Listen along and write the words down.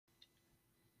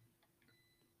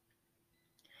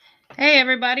Hey,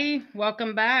 everybody,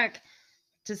 welcome back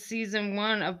to season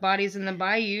 1 of Bodies in the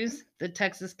Bayous, the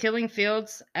Texas Killing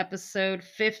Fields, episode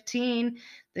 15,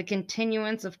 the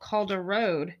continuance of Calder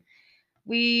Road.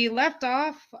 We left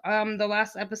off the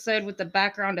last episode with the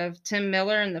background of Tim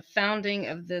Miller and the founding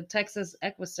of the Texas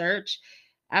Equisearch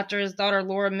after his daughter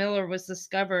Laura Miller was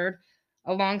discovered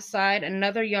alongside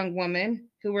another young woman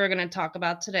who we're going to talk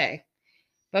about today.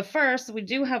 But first, we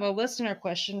do have a listener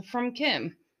question from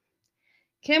Kim.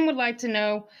 Kim would like to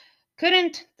know,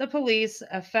 couldn't the police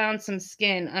have found some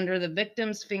skin under the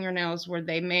victim's fingernails where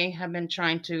they may have been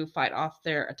trying to fight off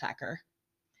their attacker?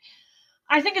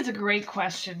 I think it's a great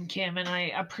question, Kim, and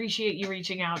I appreciate you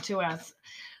reaching out to us.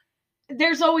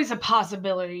 There's always a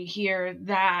possibility here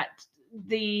that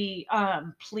the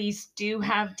police do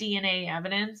have DNA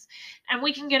evidence, and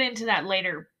we can get into that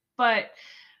later. But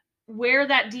where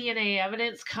that DNA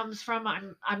evidence comes from,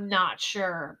 I'm not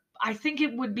sure. I think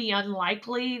it would be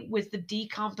unlikely with the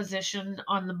decomposition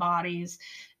on the bodies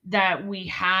that we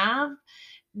have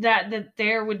that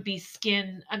there would be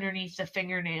skin underneath the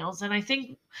fingernails. And I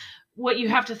think what you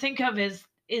have to think of is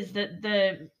that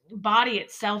the body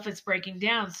itself is breaking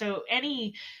down. So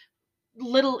any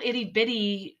little itty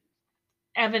bitty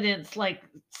evidence like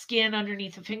skin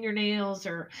underneath the fingernails,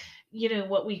 or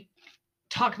what we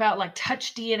talk about like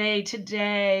touch DNA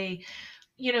today,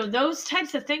 those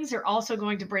types of things are also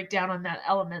going to break down on that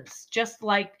elements, just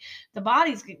like the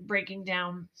body's breaking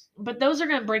down, but those are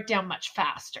going to break down much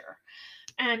faster.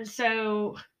 And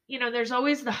so, there's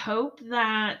always the hope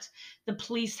that the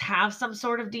police have some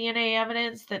sort of DNA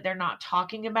evidence that they're not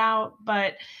talking about.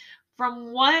 But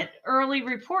from what early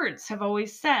reports have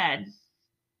always said,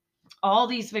 all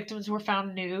these victims were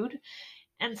found nude.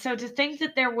 And so to think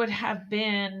that there would have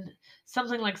been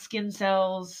something like skin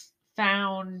cells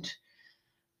found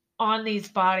on these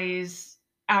bodies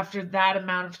after that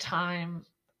amount of time,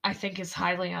 I think is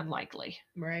highly unlikely.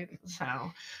 Right. So,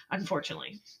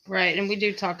 unfortunately. Right. And we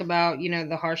do talk about,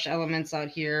 the harsh elements out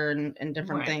here and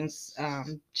different Right. things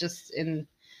just in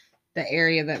the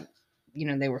area that,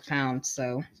 they were found.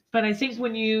 So, but I think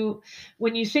when you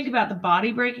think about the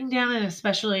body breaking down, and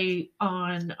especially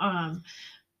on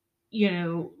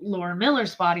Laura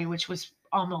Miller's body, which was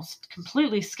almost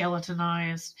completely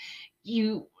skeletonized,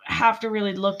 you have to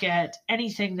really look at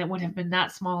anything that would have been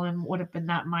that small and would have been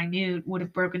that minute would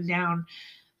have broken down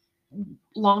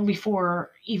long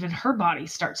before even her body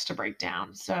starts to break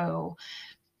down. So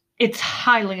it's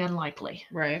highly unlikely.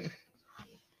 Right.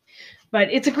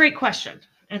 But it's a great question.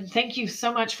 And thank you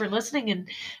so much for listening,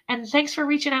 and thanks for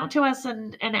reaching out to us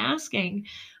and asking.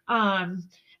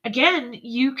 Again,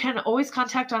 you can always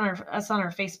contact us on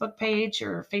our Facebook page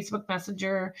or Facebook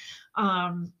Messenger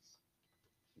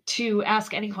to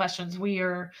ask any questions. We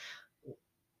are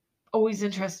always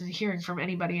interested in hearing from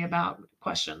anybody about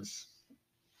questions.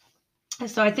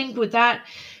 So I think with that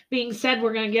being said,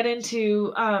 we're going to get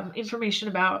into information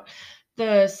about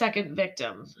the second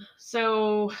victim.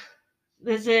 So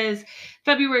this is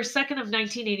February 2nd of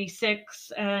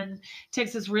 1986, and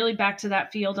takes us really back to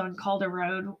that field on Calder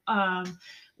Road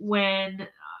when,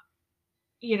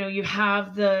 you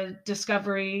have the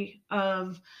discovery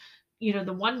of,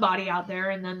 the one body out there,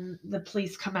 and then the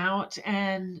police come out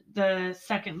and the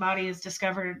second body is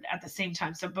discovered at the same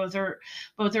time. So both are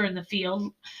in the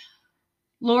field.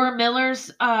 Laura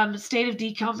Miller's state of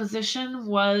decomposition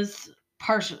was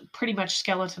pretty much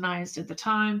skeletonized at the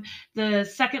time. The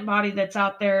second body that's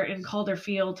out there in Calder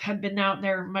Field had been out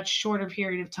there a much shorter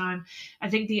period of time. I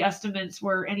think the estimates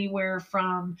were anywhere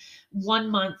from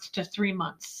 1 month to 3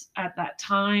 months at that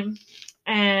time.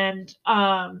 And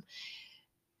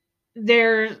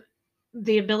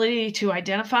the ability to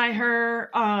identify her,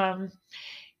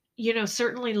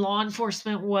 certainly law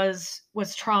enforcement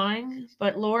was trying,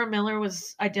 but Laura Miller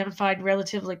was identified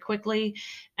relatively quickly.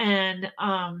 And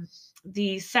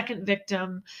the second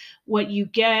victim, what you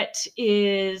get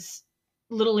is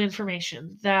little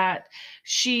information that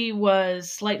she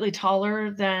was slightly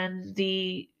taller than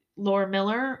the Laura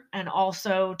Miller, and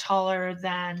also taller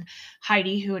than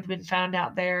Heidi, who had been found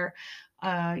out there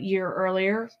a year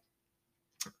earlier.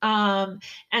 And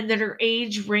that her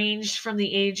age ranged from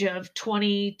the age of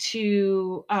 20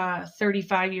 to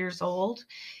 35 years old.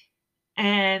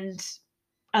 And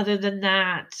other than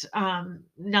that,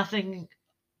 nothing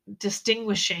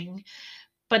distinguishing.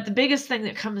 But the biggest thing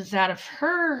that comes out of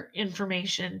her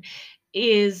information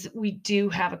is we do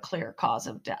have a clear cause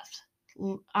of death.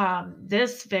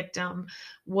 This victim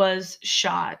was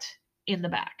shot in the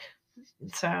back.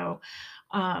 So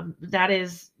that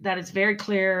is very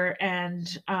clear,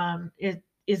 and it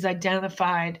is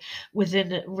identified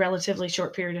within a relatively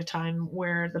short period of time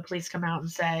where the police come out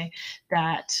and say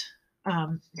that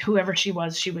whoever she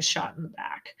was shot in the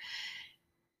back.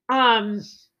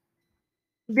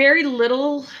 Very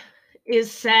little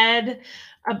is said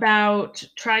about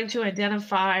trying to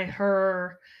identify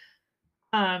her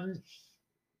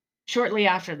shortly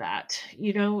after that.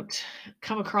 You don't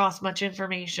come across much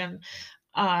information.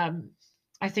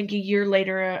 I think a year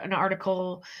later, an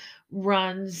article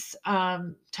runs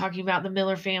talking about the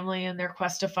Miller family and their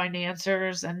quest to find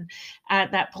answers. And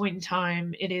at that point in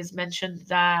time, it is mentioned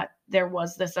that there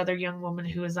was this other young woman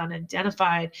who is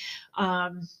unidentified.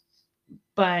 And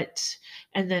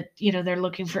that, they're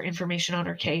looking for information on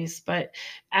her case. But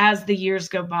as the years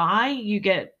go by, you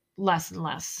get less and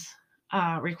less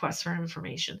requests for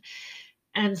information.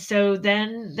 And so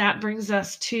then that brings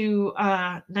us to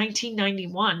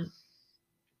 1991.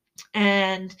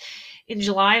 And in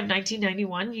July of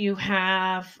 1991, you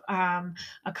have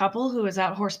a couple who is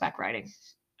out horseback riding.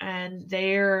 And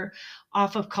they're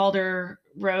off of Calder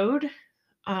Road,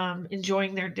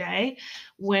 enjoying their day,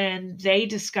 when they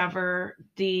discover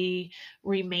the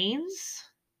remains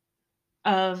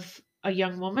of a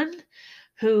young woman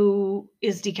who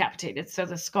is decapitated. So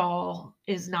the skull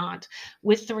is not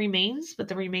with the remains, but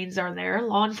the remains are there.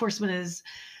 Law enforcement is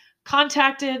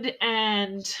contacted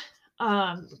and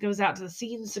goes out to the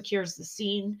scene, secures the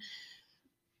scene.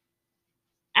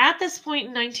 At this point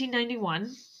in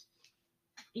 1991,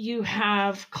 you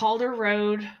have Calder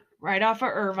Road right off of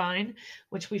Irvine,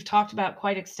 which we've talked about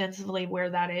quite extensively where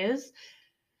that is.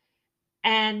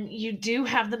 And you do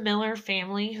have the Miller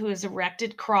family who has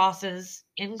erected crosses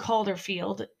in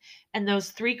Calderfield, and those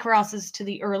 3 crosses to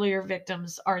the earlier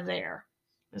victims are there.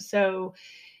 So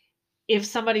if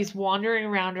somebody's wandering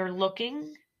around or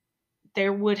looking,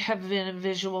 there would have been a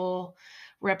visual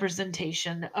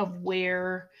representation of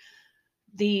where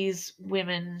these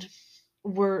women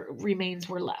remains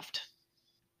were left.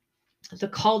 The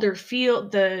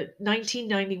Calderfield, the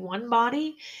 1991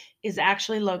 body, is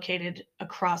actually located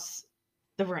across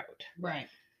the road. Right.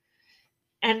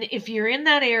 And if you're in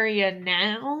that area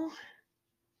now,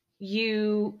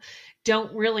 you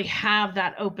don't really have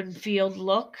that open field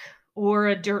look or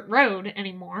a dirt road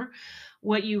anymore.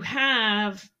 What you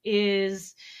have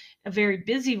is a very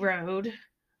busy road.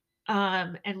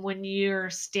 And when you're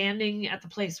standing at the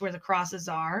place where the crosses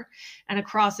are, and a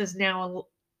cross is now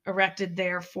erected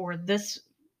there for this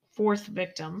 4th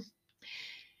victim,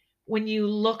 when you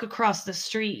look across the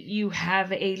street, you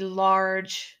have a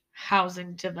large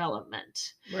housing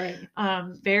development. Right.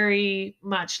 Very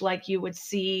much like you would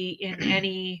see in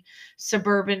any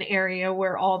suburban area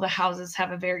where all the houses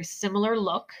have a very similar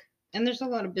look. And there's a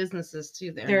lot of businesses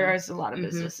too there. There is a lot of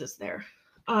businesses there.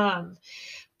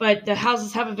 But the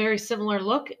houses have a very similar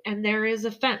look, and there is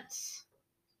a fence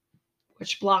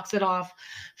which blocks it off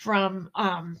from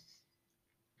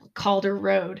Calder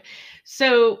Road.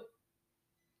 So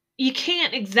you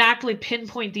can't exactly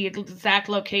pinpoint the exact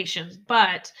location,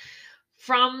 but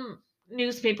from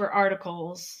newspaper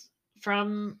articles,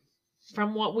 from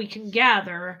what we can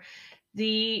gather,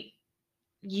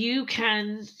 you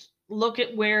can look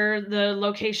at where the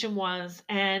location was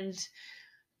and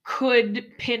could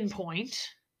pinpoint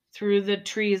through the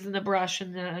trees and the brush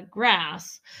and the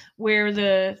grass where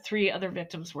the 3 other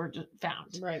victims were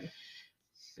found. Right.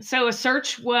 So a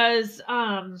search was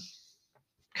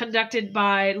conducted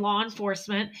by law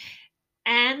enforcement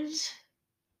and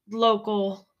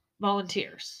local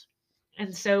volunteers.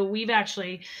 And so we've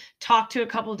actually talked to a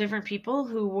couple of different people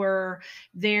who were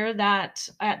there at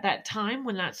that time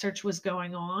when that search was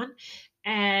going on,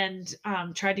 and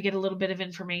tried to get a little bit of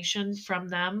information from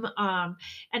them.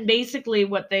 And basically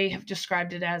what they have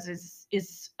described it as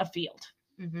is a field.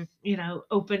 Mm-hmm.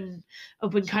 Open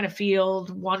kind of field,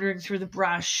 wandering through the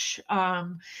brush.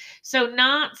 So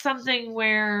not something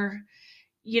where,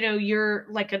 you're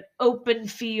like an open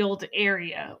field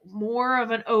area, more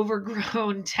of an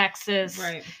overgrown Texas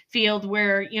field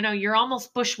where, you're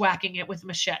almost bushwhacking it with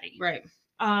machete. Right.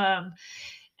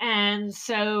 And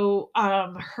so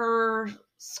her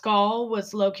skull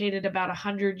was located about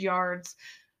 100 yards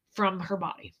from her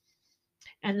body.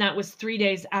 And that was 3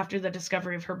 days after the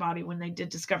discovery of her body when they did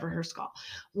discover her skull.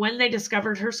 When they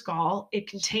discovered her skull, it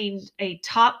contained a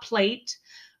top plate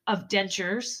of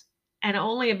dentures and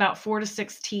only about 4 to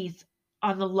 6 teeth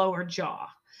on the lower jaw.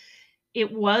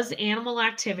 It was animal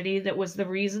activity that was the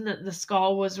reason that the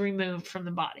skull was removed from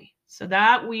the body. So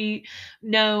that we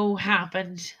know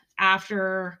happened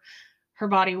after her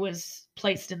body was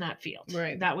placed in that field.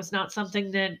 Right. That was not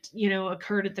something that,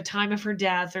 occurred at the time of her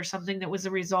death or something that was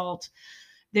a result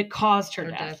that caused her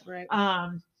death. Right.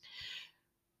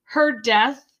 Her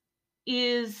death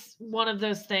is one of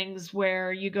those things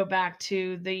where you go back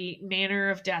to the manner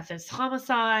of death is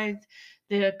homicide,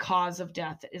 the cause of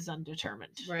death is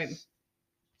undetermined. Right.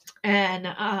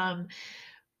 And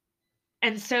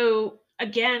so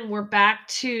again, we're back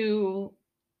to,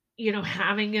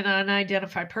 having an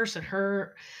unidentified person.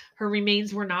 Her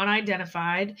remains were not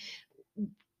identified.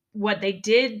 What they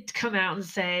did come out and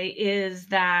say is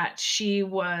that she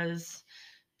was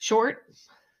short,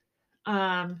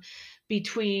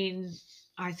 between,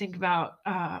 I think, about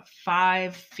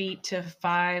 5 feet to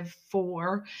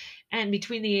 5'4", and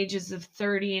between the ages of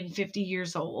 30 and 50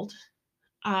 years old.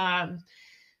 And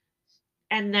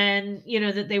then,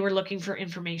 that they were looking for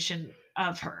information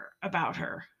about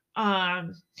her.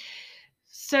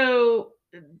 So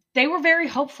they were very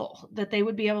hopeful that they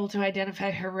would be able to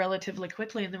identify her relatively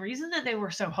quickly. And the reason that they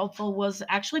were so hopeful was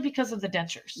actually because of the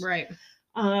dentures. Right.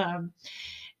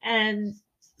 And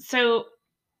so,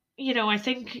 I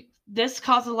think this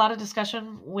caused a lot of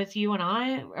discussion with you and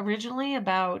I originally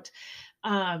about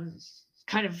kind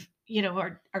of,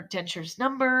 our dentures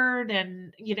numbered,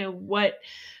 and,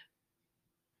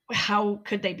 how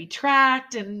could they be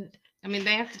tracked? And I mean,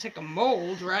 they have to take a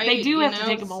mold, right? They do have to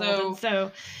take a mold. And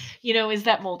so, is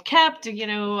that mold kept?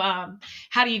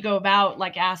 How do you go about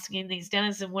like asking these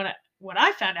dentists? And what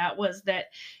I found out was that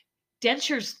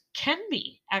dentures can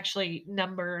be actually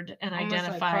numbered and almost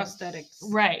identified. like prosthetics.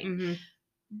 Right. Mm-hmm.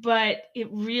 But it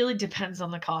really depends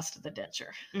on the cost of the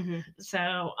denture. Mm-hmm.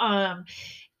 So,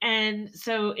 and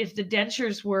so if the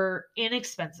dentures were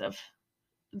inexpensive,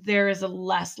 there is a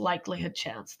less likelihood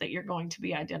chance that you're going to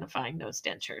be identifying those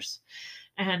dentures.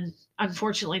 And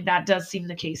unfortunately, that does seem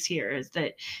the case here, is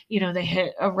that, they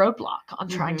hit a roadblock on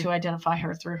trying to identify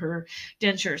her through her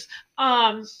dentures.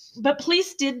 But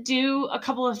police did do a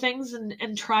couple of things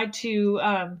and tried to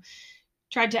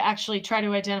actually try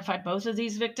to identify both of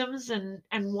these victims. And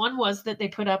one was that they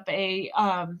put up a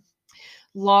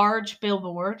large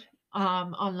billboard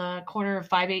on the corner of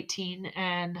 518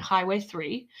 and Highway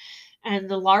 3. And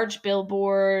the large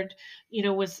billboard,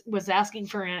 was asking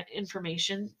for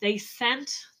information. They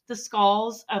sent the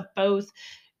skulls of both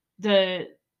the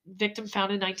victim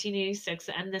found in 1986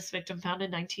 and this victim found in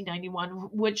 1991,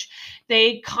 which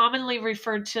they commonly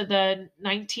referred to the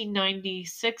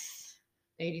 1996.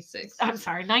 86. I'm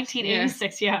sorry,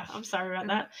 1986. Yeah, I'm sorry about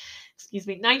that. Excuse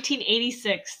me.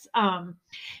 1986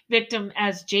 victim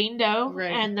as Jane Doe,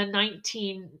 right, and the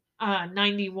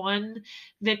 1991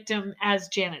 victim as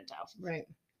Janet Doe. Right.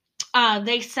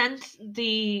 They sent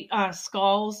the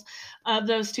skulls of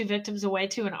those two victims away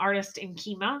to an artist in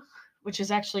Kemah, which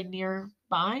is actually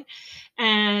nearby,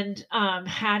 and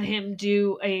had him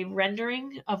do a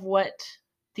rendering of what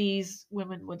these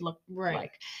women would look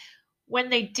like. When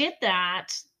they did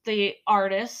that, the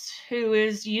artist, who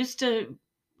is used to,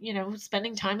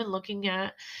 spending time and looking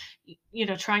at,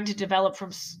 trying to develop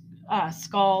from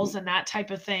skulls and that type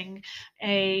of thing,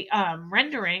 a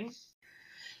rendering,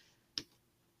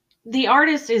 the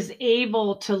artist is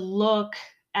able to look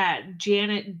at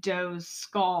Janet Doe's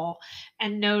skull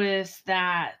and notice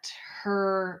that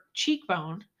her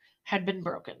cheekbone had been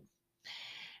broken,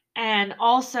 and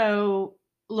also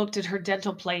looked at her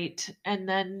dental plate, and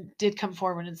then did come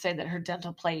forward and say that her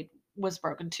dental plate was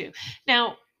broken too.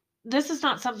 Now, this is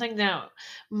not something that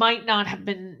might not have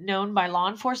been known by law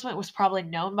enforcement. It was probably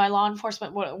known by law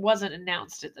enforcement, but it wasn't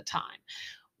announced at the time.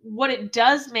 What it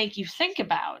does make you think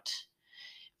about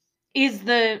is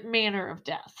the manner of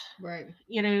death. Right.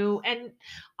 And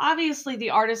obviously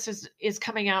the artist is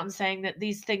coming out and saying that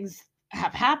these things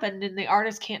have happened, and the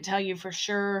artist can't tell you for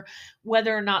sure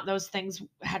whether or not those things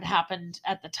had happened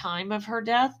at the time of her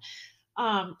death,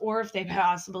 or if they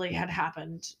possibly had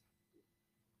happened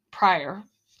prior.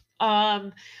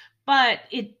 But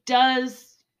it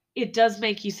does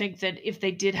make you think that if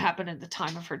they did happen at the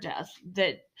time of her death,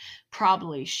 that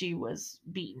probably she was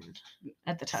beaten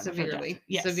at the time of her death.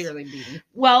 Yes. Severely beaten.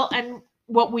 Well, and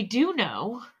what we do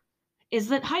know is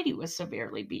that Heidi was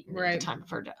severely beaten at the time of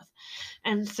her death.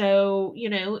 And so,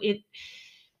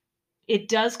 it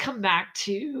does come back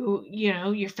to,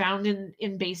 you're found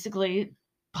in basically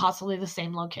possibly the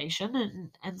same location.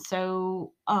 And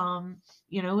so, it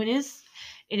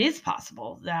is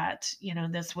possible that,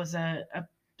 this was a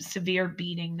severe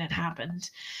beating that happened,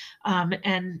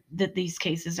 and that these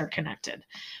cases are connected.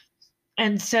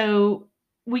 And so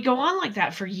we go on like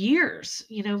that for years,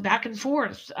 back and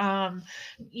forth.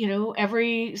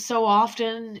 Every so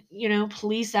often,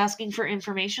 police asking for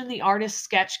information, the artist's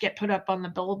sketch get put up on the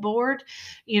billboard,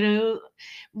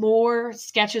 more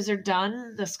sketches are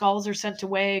done, the skulls are sent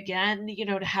away again,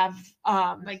 to have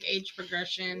like age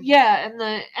progression. Yeah,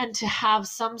 and to have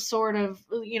some sort of,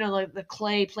 like the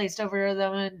clay placed over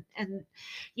them, and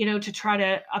to try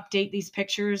to update these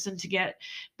pictures and to get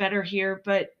better here.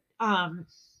 But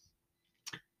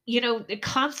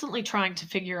constantly trying to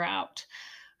figure out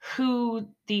who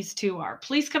these two are.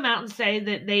 Police come out and say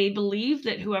that they believe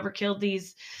that whoever killed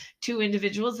these two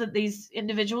individuals, that these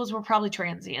individuals were probably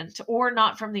transient or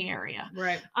not from the area.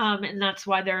 Right. And that's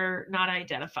why they're not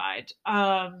identified.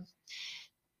 And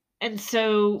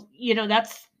so,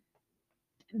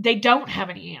 they don't have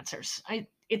any answers.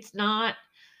 It's not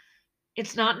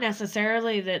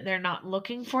necessarily that they're not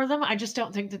looking for them. I just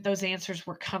don't think that those answers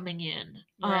were coming in.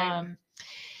 Right.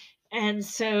 And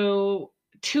so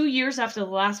 2 years after the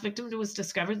last victim was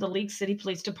discovered, the League City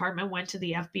Police Department went to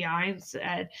the FBI and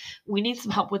said, we need some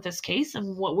help with this case.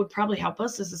 And what would probably help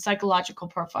us is a psychological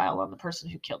profile on the person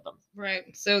who killed them. Right.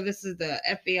 So this is the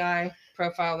FBI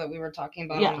profile that we were talking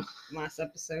about on last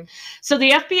episode. So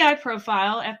the FBI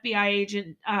profile, FBI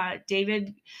agent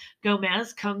David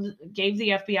Gomez gave the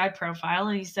FBI profile,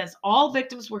 and he says all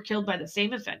victims were killed by the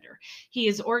same offender. He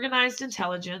is organized,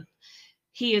 intelligent.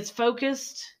 He is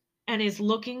focused and is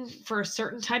looking for a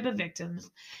certain type of victims.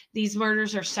 These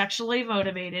murders are sexually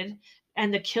motivated,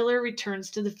 and the killer returns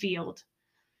to the field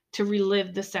to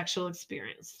relive the sexual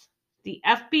experience. The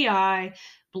FBI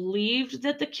believed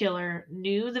that the killer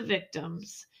knew the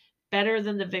victims better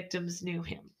than the victims knew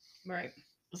him. Right.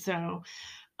 So,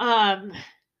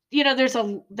 there's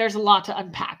a lot to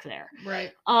unpack there.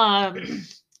 Right.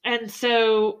 And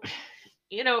so,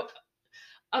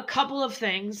 a couple of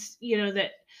things,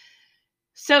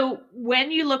 so when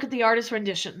you look at the artist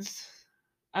renditions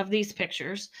of these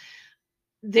pictures,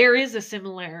 there is a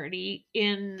similarity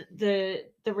in the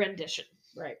rendition.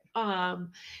 Right.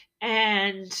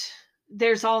 And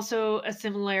there's also a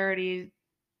similarity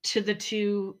to the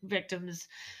two victims,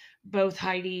 both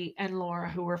Heidi and Laura,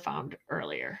 who were found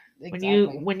earlier.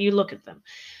 Exactly. When you look at them.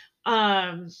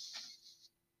 And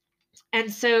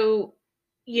so,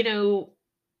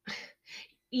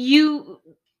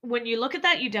 when you look at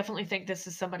that, you definitely think this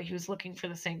is somebody who's looking for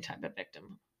the same type of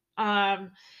victim.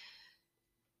 And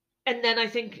then I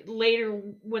think later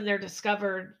when they're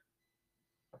discovered,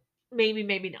 maybe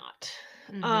not.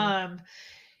 Mm-hmm.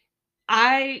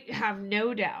 I have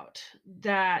no doubt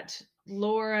that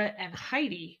Laura and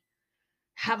Heidi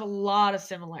have a lot of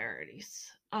similarities.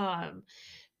 And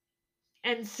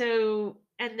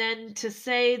then to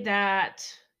say that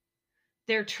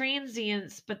they're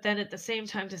transients, but then at the same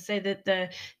time to say that the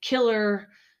killer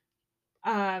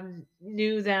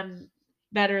knew them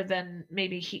better than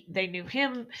maybe they knew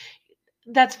him,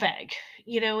 that's vague.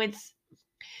 It's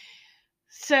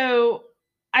so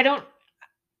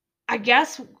I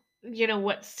guess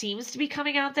what seems to be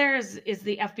coming out there is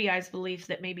the FBI's belief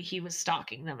that maybe he was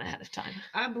stalking them ahead of time.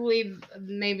 I believe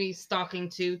maybe stalking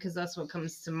too, because that's what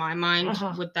comes to my mind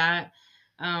with that.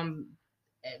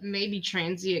 Maybe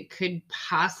transient could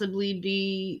possibly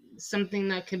be something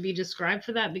that could be described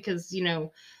for that, because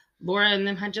Laura and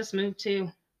them had just moved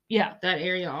to that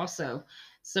area also,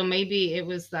 so maybe it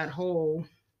was that whole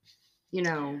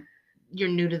you're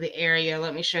new to the area,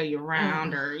 let me show you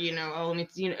around, or let me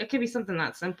it could be something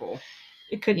that simple.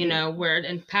 It could where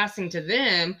in passing to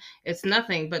them it's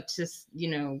nothing, but just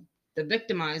the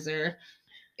victimizer,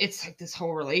 it's like this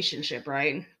whole relationship,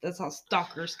 right? That's how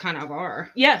stalkers kind of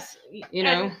are. Yes.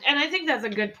 And I think that's a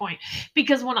good point,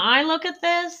 because when I look at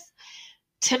this,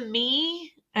 to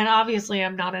me, and obviously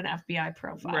I'm not an FBI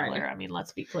profiler. Right. I mean,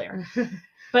 let's be clear.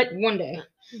 But one day.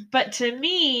 But to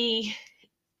me,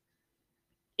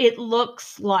 it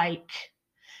looks like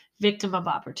victim of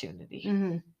opportunity.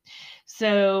 Mm-hmm.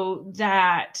 So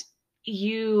that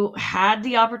you had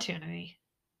the opportunity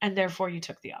and therefore you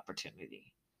took the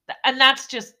opportunity. And that's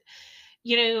just,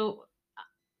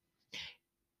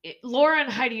 Laura and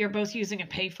Heidi are both using a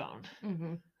payphone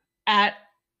at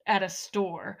a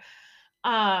store.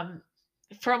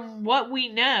 From what we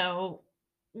know,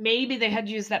 maybe they had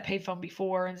used that payphone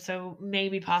before, and so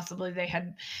maybe possibly they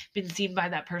had been seen by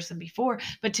that person before.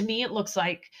 But to me, it looks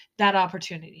like that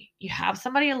opportunity. You have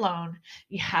somebody alone,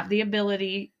 you have the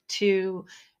ability to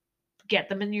get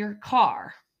them in your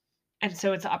car, and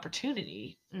so it's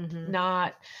opportunity,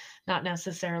 not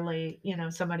necessarily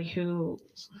somebody who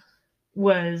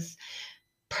was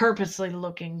purposely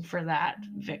looking for that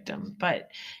victim.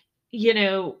 But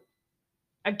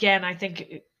again, I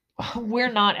think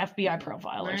we're not FBI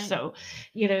profilers. Right. So,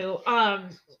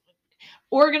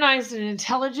 organized and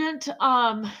intelligent.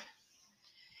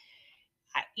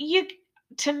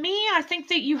 To me, I think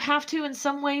that you have to, in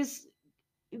some ways,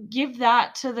 give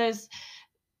that to this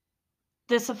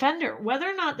offender, whether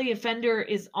or not the offender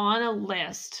is on a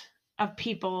list of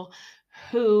people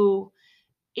who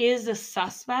is a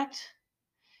suspect.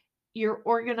 You're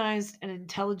organized and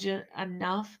intelligent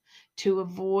enough to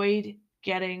avoid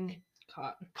getting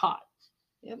caught.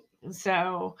 Yep.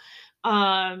 So,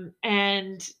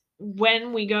 and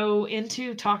when we go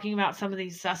into talking about some of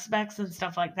these suspects and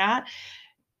stuff like that,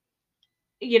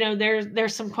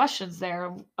 there's some questions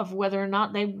there of whether or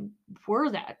not they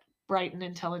were that bright and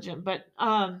intelligent. But,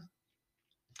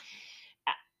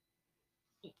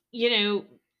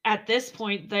 at this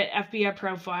point, the FBI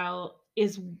profile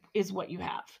is what you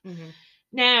have. Mm-hmm.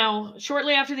 Now,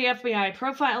 shortly after the FBI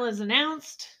profile is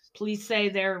announced, police say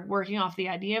they're working off the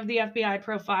idea of the FBI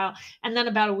profile. And then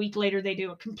about a week later, they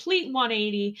do a complete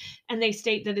 180 and they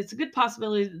state that it's a good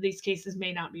possibility that these cases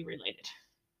may not be related.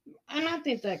 And I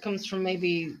think that comes from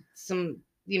maybe some,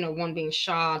 one being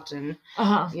shot and,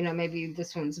 maybe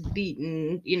this one's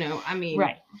beaten,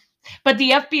 Right. But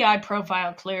the FBI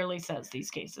profile clearly says these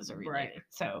cases are related. Right.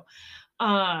 So,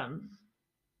 and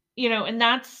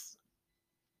that's,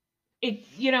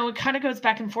 it kind of goes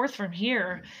back and forth from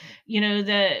here.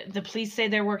 The police say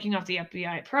they're working off the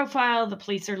FBI profile. The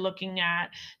police are looking at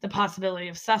the possibility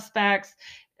of suspects.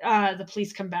 The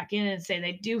police come back in and say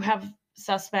they do have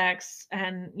suspects,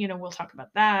 and we'll talk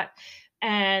about that.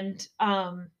 And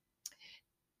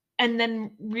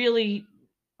then really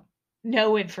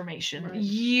no information. Right.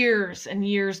 Years and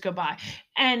years go by,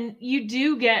 and you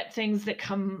do get things that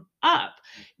come up.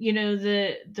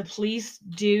 The police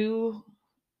do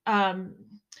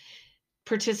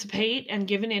participate and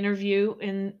give an interview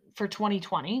for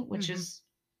 2020, which Mm-hmm. is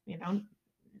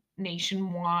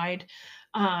nationwide,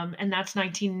 and that's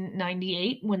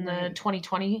 1998 when Right. the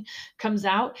 2020 comes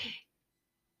out.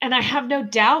 And I have no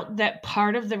doubt that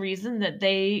part of the reason that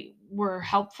they were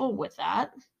helpful with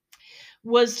that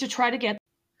was to try to get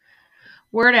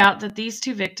word out that these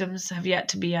two victims have yet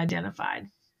to be identified.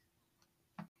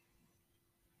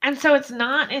 And so it's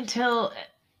not until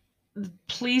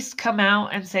police come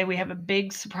out and say we have a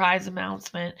big surprise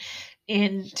announcement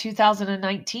in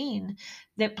 2019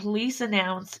 that police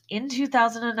announce in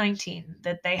 2019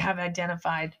 that they have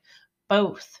identified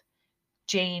both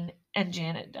Jane and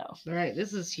Janet Doe. Right.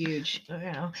 This is huge.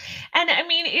 And I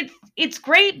mean, it's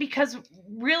great because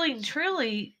really and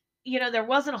truly, there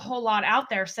wasn't a whole lot out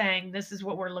there saying this is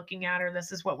what we're looking at or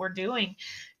this is what we're doing.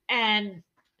 And,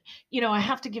 I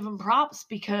have to give them props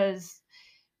because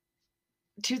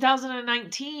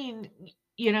 2019,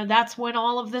 that's when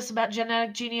all of this about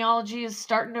genetic genealogy is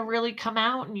starting to really come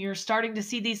out, and you're starting to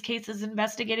see these cases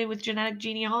investigated with genetic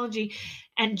genealogy.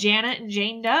 And Janet and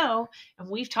Jane Doe, and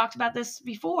we've talked about this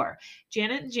before,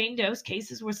 Janet and Jane Doe's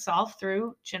cases were solved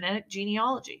through genetic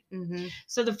genealogy. Mm-hmm.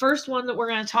 So the first one that we're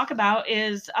going to talk about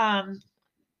is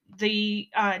the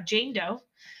Jane Doe,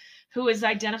 who is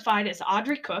identified as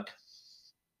Audrey Cook.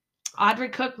 Audrey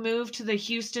Cook moved to the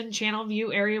Houston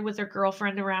Channelview area with her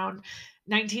girlfriend around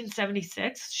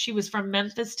 1976. She was from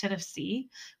Memphis, Tennessee,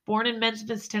 born in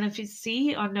Memphis,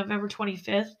 Tennessee on November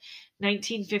 25th,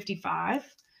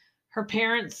 1955. Her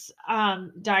parents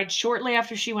died shortly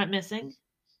after she went missing.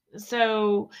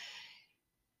 So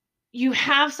you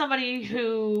have somebody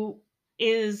who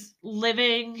is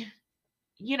living,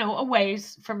 a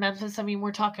ways from Memphis. I mean,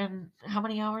 we're talking, how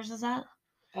many hours is that?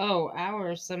 Oh,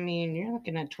 hours. I mean, you're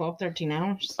looking at 12, 13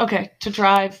 hours. Okay, to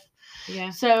drive. Yeah.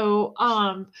 So,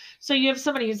 so you have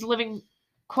somebody who's living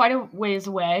quite a ways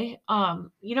away.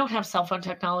 You don't have cell phone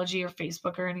technology or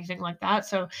Facebook or anything like that.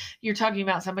 So you're talking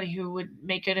about somebody who would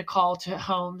make it a call to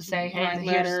home, say, hey, Write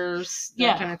letters,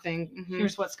 that kind of thing. Mm-hmm.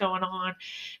 Here's what's going on.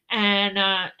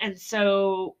 And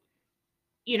so,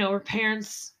 her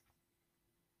parents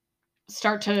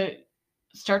start to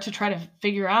try to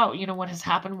figure out, what has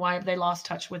happened, why have they lost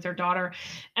touch with their daughter,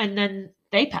 and then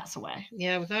they pass away.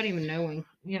 Yeah, without even knowing.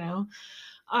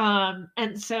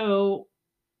 And so,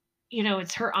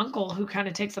 it's her uncle who kind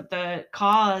of takes up the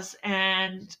cause,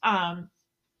 and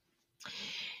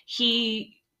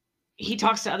he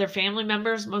talks to other family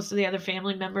members. Most of the other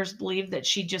family members believe that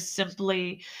she just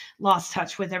simply lost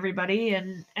touch with everybody,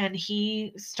 and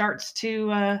he starts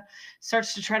to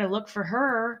try to look for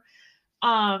her.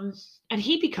 And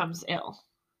he becomes ill.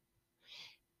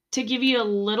 To give you a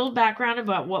little background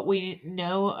about what we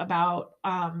know about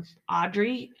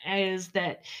Audrey is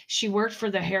that she worked for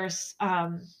the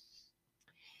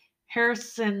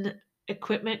Harrison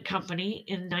Equipment Company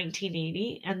in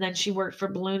 1980, and then she worked for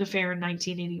Balloon Affair in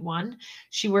 1981.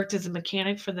 She worked as a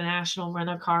mechanic for the National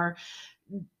Rent-A-Car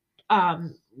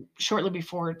um, shortly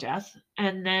before her death,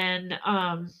 and then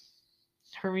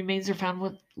her remains are found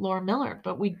with Laura Miller.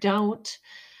 But we don't,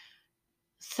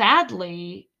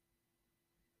 sadly,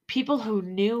 people who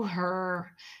knew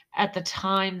her at the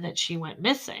time that she went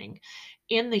missing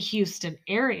in the Houston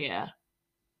area,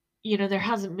 there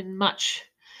hasn't been much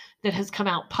that has come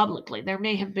out publicly. There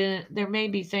may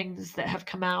be things that have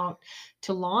come out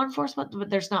to law enforcement, but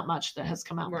there's not much that has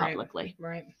come out publicly.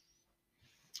 Right.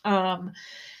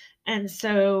 And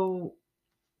so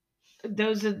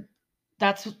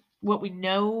that's what we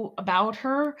know about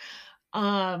her.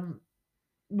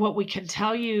 What we can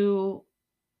tell you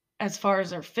as far as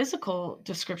her physical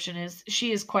description is,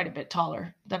 she is quite a bit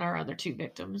taller than our other two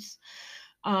victims.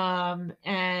 And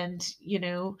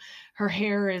her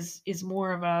hair is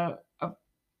more of a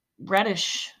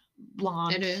reddish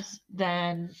blonde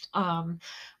than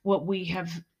what we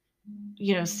have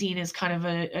seen as kind of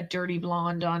a dirty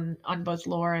blonde on both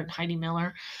Laura and Heidi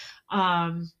Miller.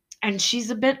 And she's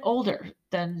a bit older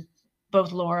than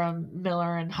both Laura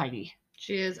Miller and Heidi.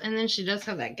 She is, and then she does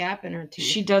have that gap in her teeth.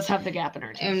 She does have the gap in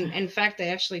her teeth. And in fact, they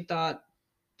actually thought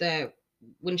that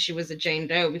when she was a Jane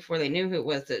Doe, before they knew who it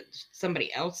was, that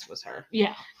somebody else was her.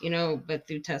 Yeah. But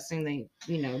through testing, they,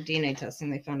 DNA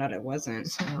testing, they found out it wasn't.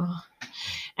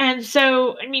 And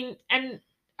so, and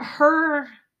her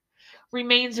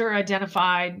remains are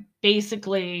identified.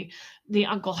 Basically, the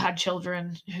uncle had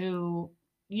children who,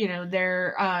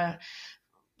 they're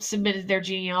submitted their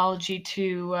genealogy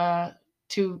to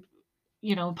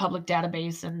public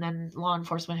database, and then law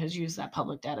enforcement has used that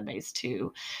public database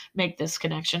to make this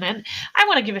connection. And I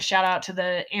want to give a shout out to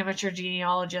the amateur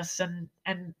genealogists and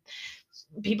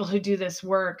people who do this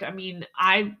work.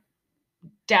 I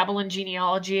dabble in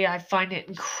genealogy. I find it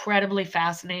incredibly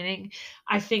fascinating.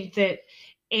 I think that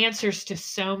answers to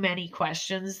so many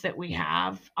questions that we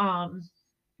have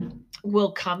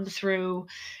will come through,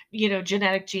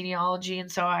 genetic genealogy.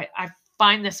 And so I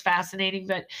find this fascinating.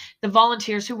 But the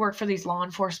volunteers who work for these law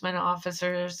enforcement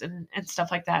officers and stuff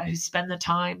like that, who spend the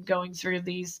time going through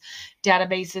these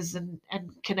databases and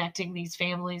connecting these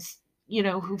families,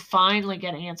 who finally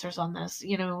get answers on this,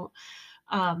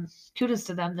 kudos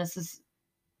to them.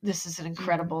 This is an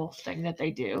incredible thing that they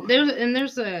do.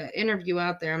 There's a interview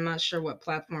out there. I'm not sure what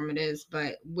platform it is,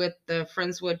 but with the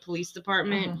Friendswood Police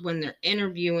Department, when they're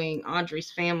interviewing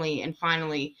Audrey's family and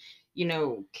finally,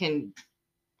 can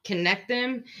connect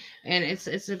them, and it's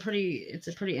a pretty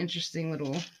interesting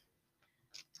little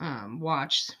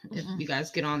watch if you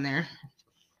guys get on there.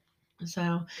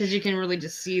 So, because you can really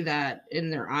just see that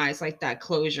in their eyes, like that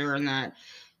closure and that,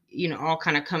 all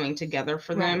kind of coming together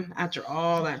for them after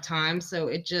all that time. So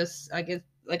it just, I guess,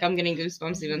 like, I'm getting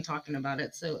goosebumps even talking about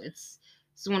it. So it's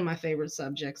one of my favorite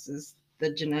subjects is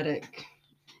the genetic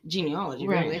genealogy,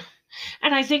 really.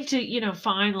 And I think to,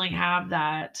 finally have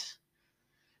that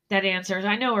answers.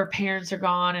 I know her parents are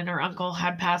gone and her uncle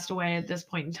had passed away at this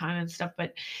point in time and stuff,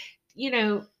 but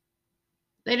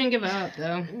they didn't give up,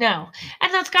 though. No.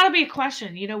 And that's got to be a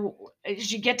question,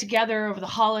 as you get together over the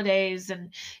holidays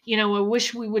and, I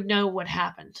wish we would know what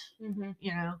happened, and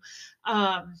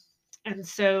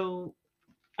so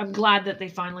I'm glad that they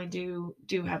finally do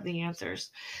have the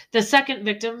answers. The second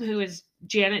victim, who is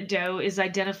Janet Doe, is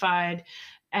identified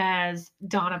as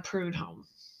Donna Prudhomme.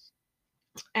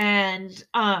 And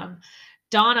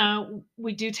Donna,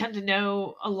 we do tend to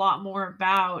know a lot more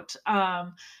about.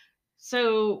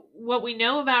 So what we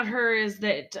know about her is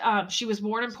that she was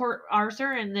born in Port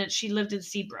Arthur and that she lived in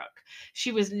Seabrook.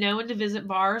 She was known to visit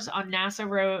bars on NASA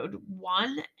Road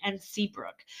 1 and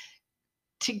Seabrook.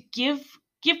 To give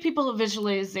people a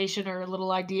visualization or a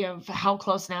little idea of how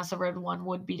close NASA Road 1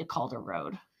 would be to Calder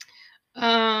Road.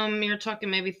 You're talking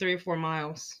maybe 3 or 4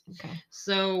 miles. Okay.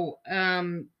 So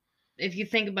if you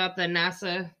think about the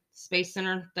NASA Space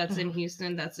Center that's in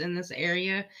Houston, that's in this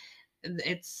area,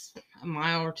 it's a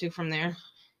mile or 2 from there.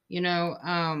 You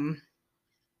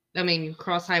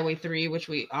cross Highway 3, which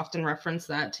we often reference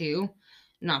that too.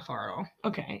 Not far at all.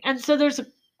 Okay. And so there's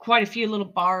quite a few little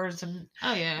bars and,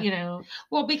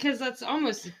 well, because that's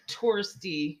almost a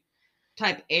touristy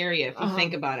type area if you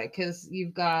think about it, because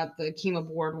you've got the Kima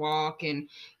Boardwalk and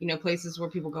places where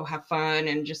people go have fun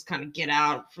and just kind of get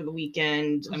out for the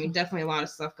weekend. Definitely a lot of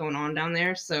stuff going on down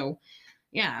there. So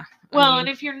yeah. And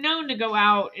if you're known to go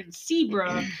out in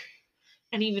Seabrook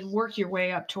and even work your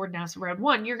way up toward NASA Road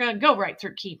 1, you're going to go right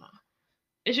through Kima.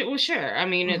 Well, sure.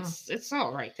 It's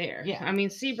all right there. Yeah.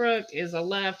 Seabrook is a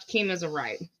left, Kima's a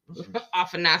right.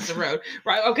 off of NASA Road.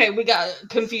 Right. Okay. We got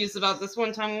confused about this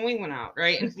one time when we went out,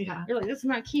 right? Yeah. You're like, this is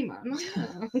not Kima.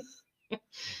 No.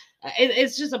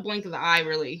 It's just a blink of the eye,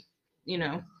 really, you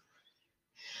know.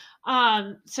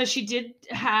 So she did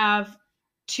have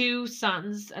 2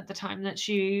 sons at the time that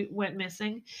she went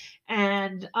missing,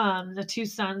 and the 2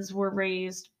 sons were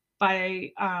raised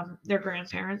by their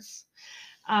grandparents.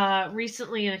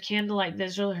 Recently, in a candlelight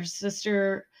vigil, her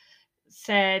sister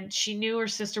said she knew her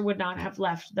sister would not have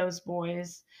left those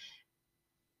boys,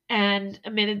 and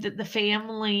admitted that the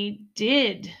family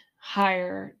did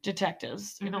hire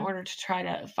detectives in order to try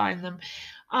to find them.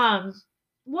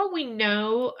 What we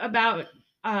know about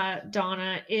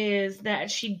Donna is that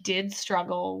she did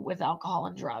struggle with alcohol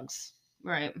and drugs.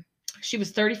 Right. She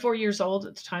was 34 years old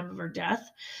at the time of her death.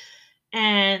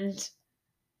 And,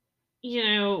 you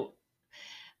know,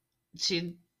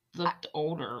 she looked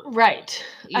older. Right.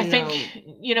 I think,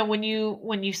 you know, when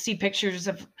you see pictures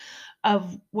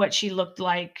of what she looked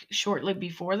like shortly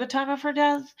before the time of her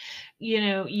death, you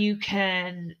know, you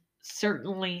can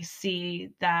certainly see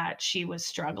that she was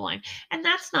struggling. And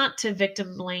that's not to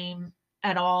victim blame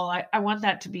at all. I want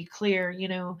that to be clear. You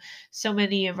know, so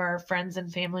many of our friends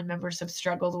and family members have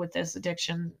struggled with this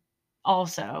addiction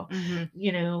also,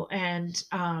 you know, and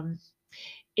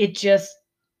it just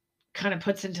kind of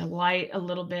puts into light a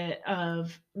little bit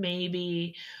of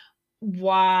maybe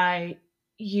why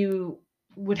you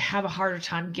would have a harder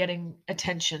time getting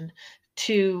attention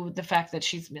to the fact that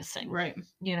she's missing. Right.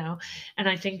 You know, and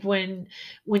I think when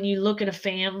you look at a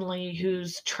family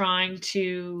who's trying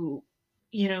to,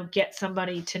 you know, get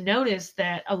somebody to notice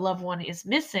that a loved one is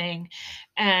missing,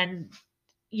 and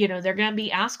you know, they're going to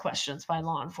be asked questions by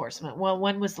law enforcement. Well,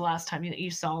 when was the last time that you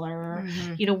saw her? Or,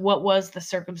 you know, what was the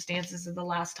circumstances of the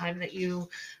last time that you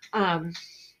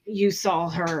saw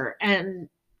her? And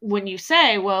when you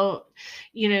say, well,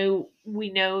 you know, we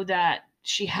know that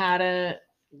she had a,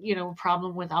 you know,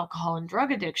 problem with alcohol and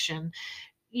drug addiction,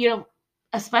 you know,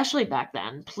 especially back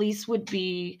then, police would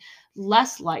be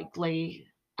less likely,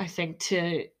 I think,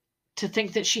 to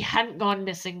think that she hadn't gone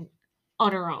missing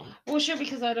on her own. Well, sure,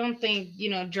 because I don't think, you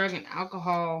know, drug and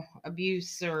alcohol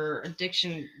abuse or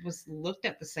addiction was looked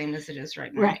at the same as it is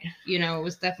right now. Right. You know, it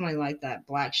was definitely like that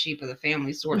black sheep of the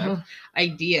family sort of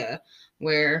idea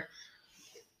where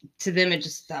to them it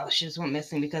just, oh, she just went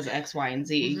missing because of X, Y, and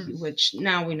Z, which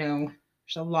now we know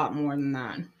there's a lot more than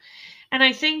that. And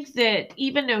I think that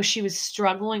even though she was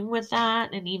struggling with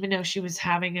that, and even though she was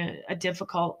having a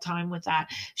difficult time with that,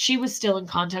 she was still in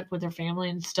contact with her family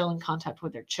and still in contact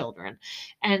with her children.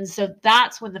 And so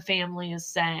that's when the family is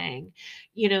saying,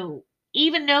 you know,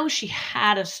 even though she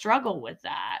had a struggle with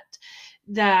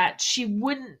that she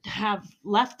wouldn't have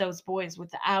left those boys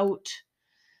without,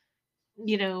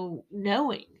 you know,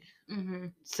 knowing.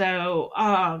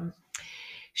 So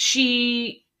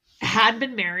she had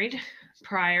been married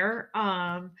prior,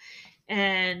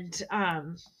 and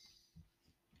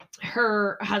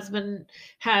her husband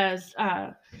has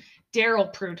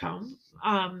Daryl Prudhomme.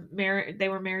 They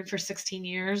were married for 16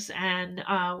 years, and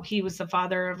he was the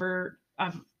father of her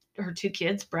 2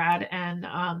 kids, Brad and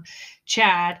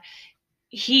Chad.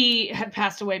 He had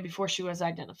passed away before she was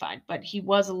identified, but he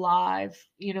was alive,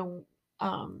 you know,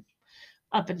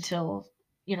 up until,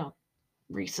 you know,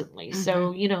 recently.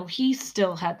 So, you know, he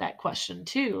still had that question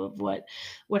too of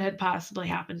what had possibly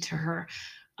happened to her.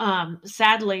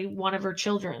 Sadly, one of her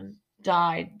children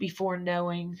died before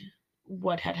knowing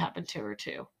what had happened to her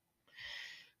too.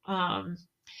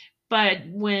 But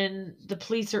when the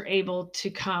police are able to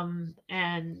come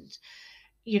and,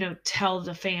 you know, tell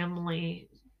the family,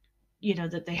 you know,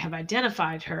 that they have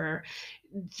identified her,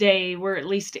 they were at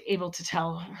least able to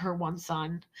tell her one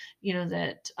son, you know,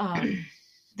 that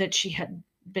that she had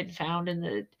been found, and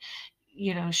that,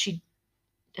 you know, she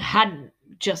hadn't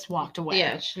just walked away.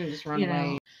 Yeah, she didn't just run away.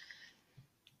 Know?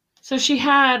 So she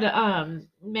had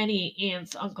many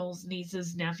aunts, uncles,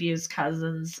 nieces, nephews,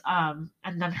 cousins, and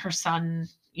then her son,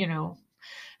 you know,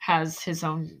 has his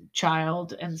own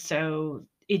child, and so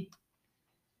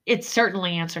it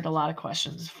certainly answered a lot of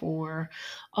questions for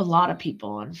a lot of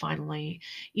people, and finally,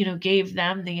 you know, gave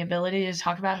them the ability to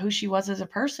talk about who she was as a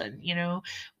person, you know,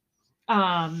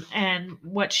 and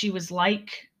what she was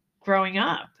like growing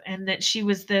up, and that she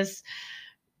was this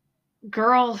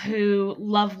girl who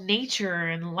loved nature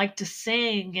and liked to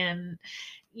sing and,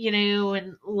 you know,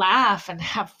 and laugh and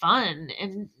have fun.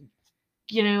 And,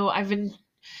 you know, I've been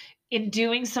in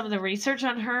doing some of the research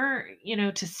on her, you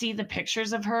know, to see the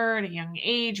pictures of her at a young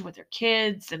age with her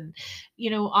kids, and, you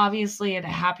know, obviously at a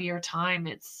happier time,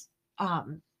 it's,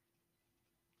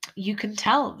 you can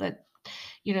tell that,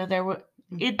 you know,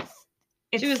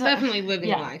 She was definitely living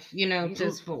yeah. life, to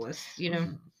its fullest,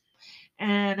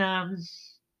 And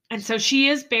so she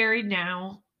is buried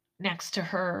now next to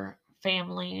her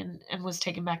family and was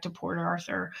taken back to Port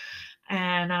Arthur.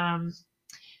 And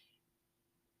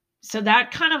so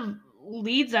that kind of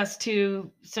leads us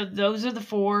to, so those are the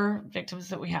 4 victims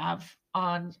that we have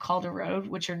on Calder Road,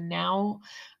 which are now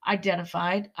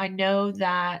identified. I know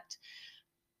that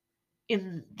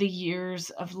in the years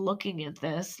of looking at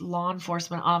this, law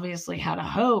enforcement obviously had a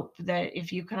hope that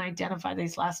if you can identify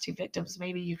these last 2 victims,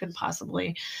 maybe you can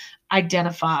possibly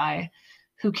identify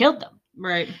who killed them.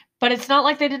 Right. But it's not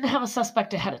like they didn't have a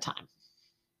suspect ahead of time.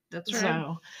 That's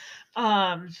right.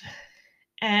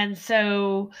 And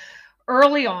so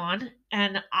early on,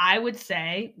 and I would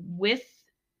say with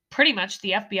pretty much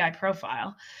the FBI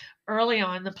profile, early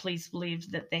on, the police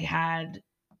believed that they had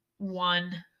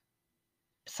one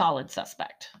solid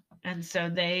suspect. And so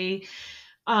they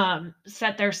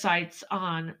set their sights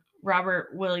on Robert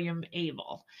William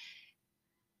Abel.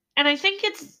 And I think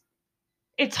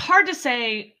it's hard to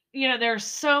say, there are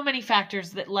so many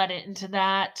factors that led it into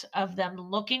that, of them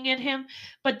looking at him,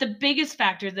 but the biggest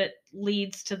factor that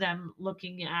leads to them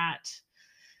looking at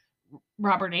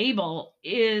Robert Abel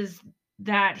is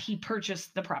that he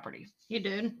purchased the property. He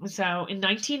did. So in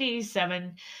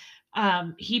 1987,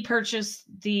 he purchased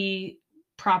the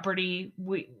property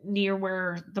near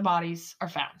where the bodies are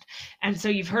found. And so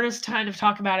you've heard us kind of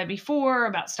talk about it before,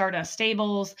 about Stardust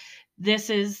Stables. This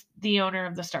is the owner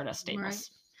of the Stardust Stables. Right.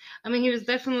 I mean, he was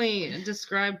definitely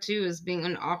described too as being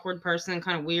an awkward person,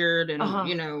 kind of weird, and I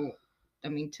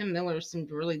mean, Tim Miller seemed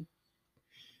to really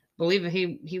believe that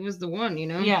he was the one,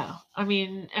 Yeah, I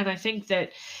mean, and I think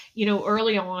that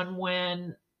early on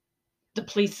when the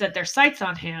police set their sights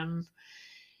on him,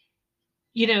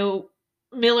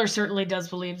 Miller certainly does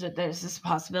believe that there's this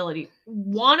possibility.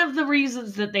 One of the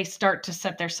reasons that they start to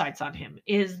set their sights on him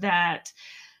is that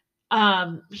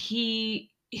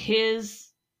his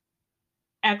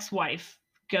ex-wife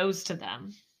goes to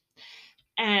them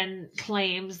and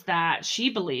claims that she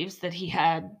believes that he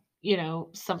had,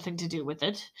 something to do with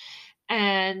it,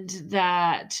 and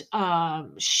that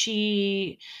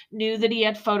she knew that he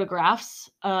had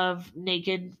photographs of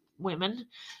naked women,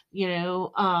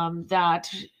 that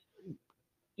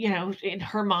in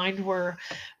her mind were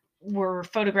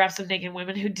photographs of naked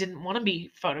women who didn't want to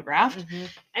be photographed,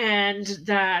 and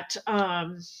that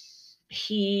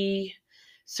he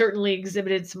certainly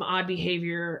exhibited some odd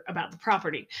behavior about the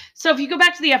property. So if you go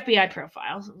back to the FBI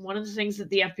profile, one of the things that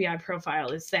the FBI profile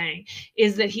is saying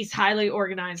is that he's highly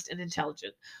organized and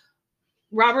intelligent.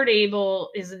 Robert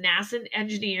Abel is a NASA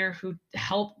engineer who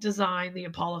helped design the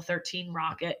Apollo 13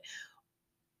 rocket.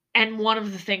 And one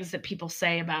of the things that people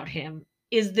say about him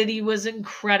is that he was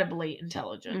incredibly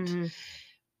intelligent.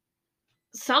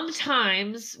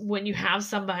 Sometimes when you have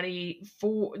somebody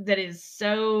that is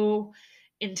so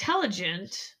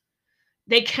intelligent,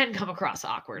 they can come across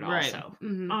awkward also.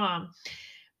 Right.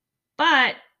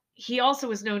 But he also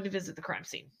was known to visit the crime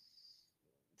scene.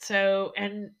 So,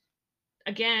 and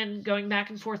again, going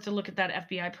back and forth to look at that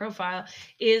FBI profile,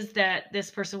 is that this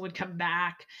person would come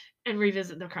back and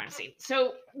revisit the crime scene.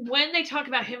 So when they talk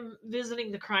about him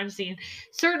visiting the crime scene,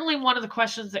 certainly one of the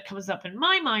questions that comes up in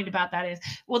my mind about that is,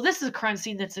 well, this is a crime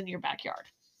scene that's in your backyard,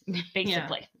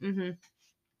 basically. Yeah.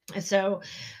 And so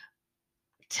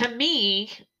to me,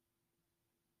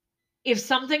 if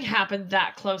something happened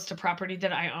that close to property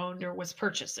that I owned or was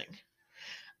purchasing,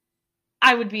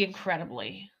 I would be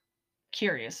incredibly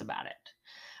curious about it.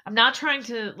 I'm not trying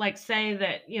to say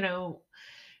that,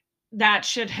 that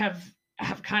should have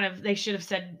kind of, they should have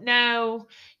said no,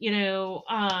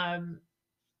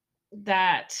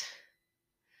 that's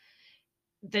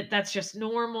just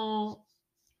normal.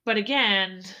 But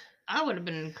again, I would have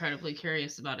been incredibly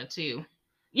curious about it too.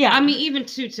 Yeah. I mean, even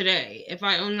to today, if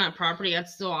I own that property, I'd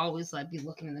still always be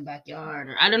looking in the backyard,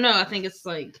 or I don't know. I think it's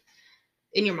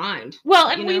in your mind. Well,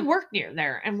 and we work near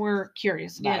there and we're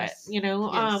curious about it. Yes. We know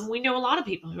a lot of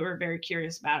people who are very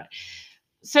curious about it.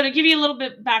 So to give you a little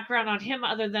bit background on him,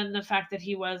 other than the fact that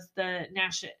he was the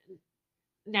NASA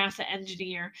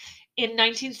engineer, in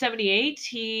 1978,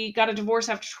 he got a divorce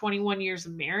after 21 years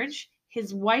of marriage.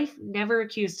 His wife never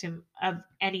accused him of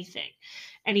anything,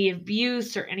 any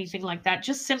abuse or anything like that,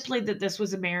 just simply that this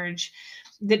was a marriage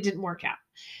that didn't work out.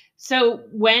 So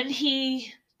when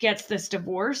he gets this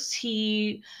divorce,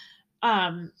 he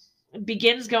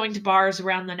begins going to bars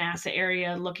around the NASA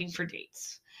area looking for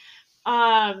dates.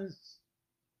 And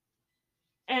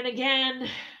again,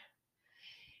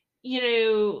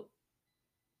 yeah,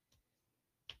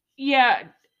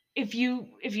 if you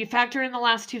factor in the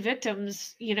last two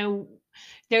victims,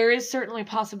 there is certainly a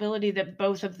possibility that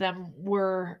both of them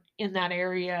were in that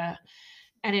area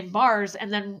and in bars.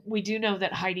 And then we do know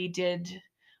that Heidi did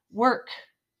work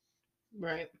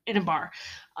Right. in a bar.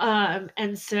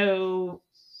 And so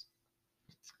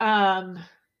um,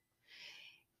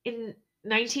 in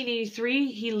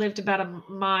 1983, he lived about a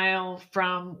mile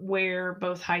from where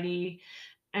both Heidi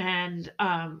and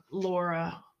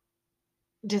Laura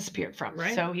disappeared from.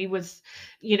 Right. So he was,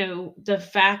 the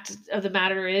fact of the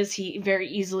matter is he very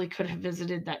easily could have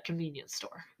visited that convenience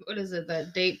store. What is it?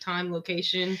 That date, time,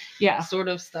 location, Yeah. sort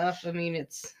of stuff. I mean,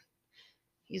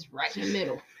 he's right in the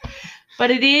middle.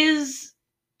 But it is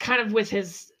kind of with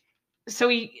his, so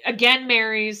he again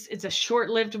marries. It's a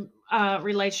short-lived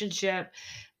relationship.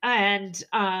 And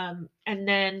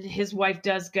then his wife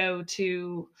does go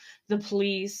to the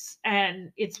police,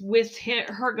 and it's with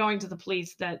her going to the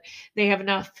police that they have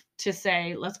enough to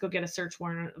say, let's go get a search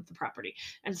warrant of the property.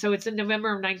 And so it's in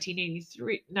November of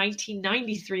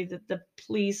 1993 that the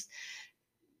police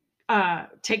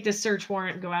take the search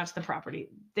warrant and go out to the property.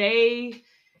 They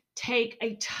take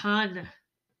a ton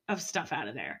of stuff out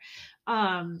of there.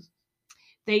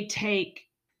 They take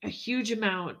a huge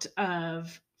amount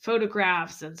of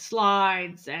photographs and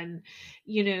slides and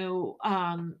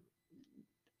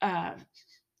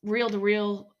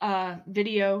reel-to-reel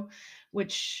video,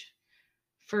 which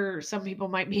for some people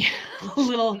might be a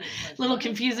little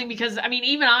confusing, because I mean,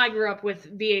 even I grew up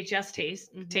with VHS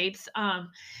tapes,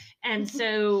 and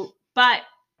so, but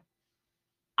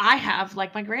I have,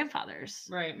 like, my grandfather's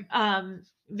Right.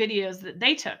 videos that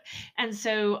they took. And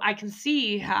so I can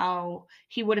see how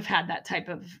he would have had that type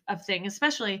of thing,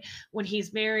 especially when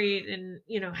he's married and,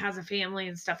 has a family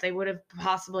and stuff. They would have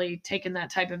possibly taken that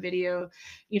type of video,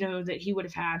 that he would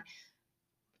have had.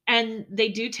 And they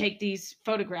do take these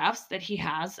photographs that he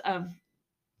has of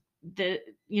the,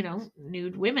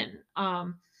 nude women.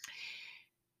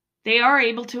 They are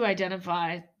able to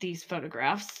identify these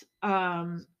photographs.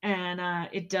 And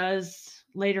it does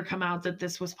later come out that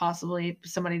this was possibly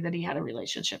somebody that he had a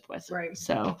relationship with. Right.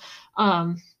 So,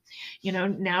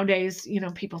 nowadays,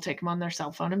 people take them on their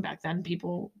cell phone, and back then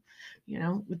people,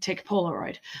 would take a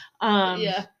Polaroid.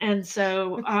 Yeah. And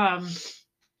so,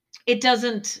 it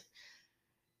doesn't,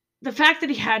 the fact that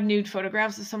he had nude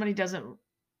photographs of somebody doesn't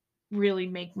really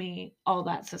make me all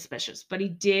that suspicious, but he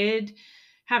did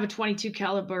have a .22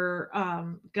 caliber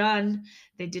gun.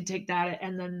 They did take that,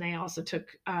 and then they also took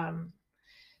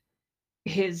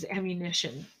his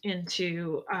ammunition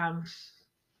into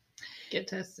get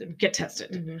tested.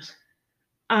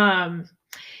 Mm-hmm.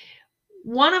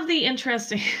 One of the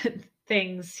interesting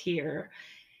things here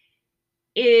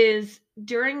is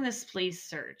during this police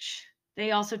search,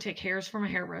 they also take hairs from a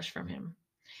hairbrush from him,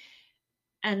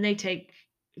 and they take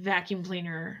bags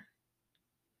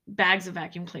of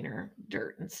vacuum cleaner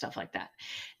dirt and stuff like that.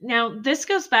 Now, this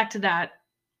goes back to that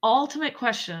ultimate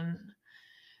question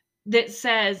that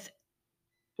says,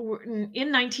 we're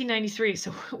in 1993,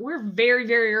 so we're very,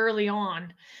 very early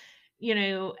on,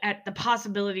 at the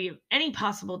possibility of any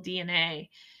possible DNA.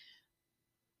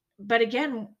 But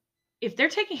again, if they're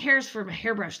taking hairs from a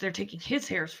hairbrush, they're taking his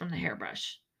hairs from the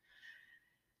hairbrush.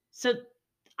 So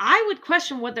I would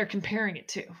question what they're comparing it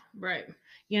to. Right.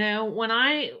 When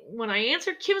I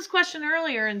answered Kim's question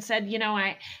earlier and said,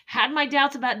 I had my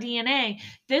doubts about DNA,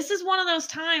 this is one of those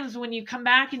times when you come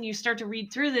back and you start to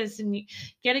read through this and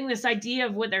getting this idea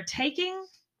of what they're taking.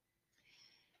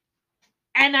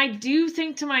 And I do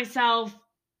think to myself,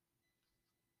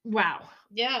 wow.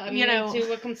 Yeah, I mean, too,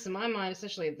 what comes to my mind,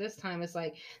 especially at this time, is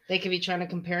like they could be trying to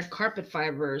compare carpet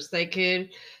fibers. They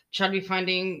could try to be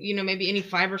finding, maybe any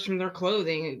fibers from their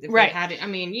clothing. If right. They had it. I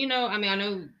mean, I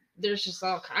know there's just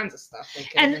all kinds of stuff.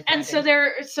 And so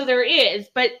there is,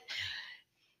 but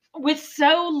with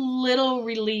so little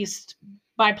released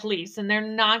by police, and they're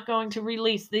not going to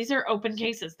release, these are open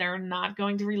cases. They're not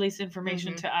going to release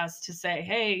information to us to say,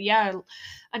 hey, yeah,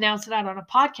 announce it out on a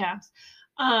podcast.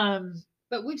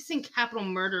 But we've seen capital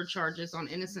murder charges on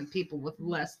innocent people with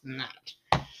less than that.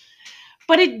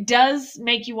 But it does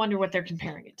make you wonder what they're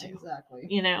comparing it to.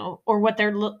 Exactly. Or what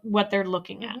they're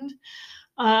looking at.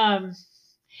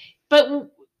 But,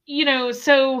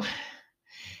 so,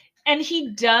 and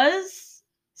he does.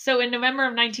 So in November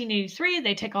of 1983,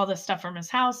 they take all this stuff from his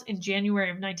house. In January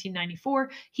of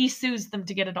 1994, he sues them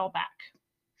to get it all back.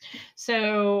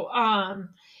 So,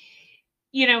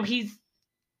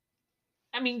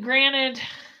 granted,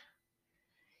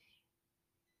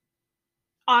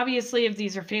 obviously, if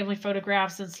these are family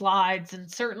photographs and slides, and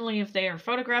certainly if they are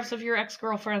photographs of your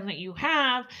ex-girlfriend that you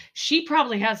have, she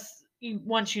probably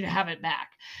wants you to have it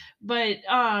back. But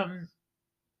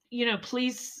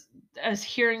police, a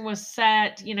hearing was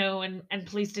set, and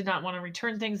police did not want to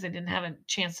return things. They didn't have a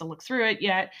chance to look through it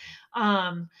yet.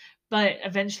 But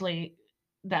eventually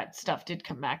that stuff did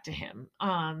come back to him.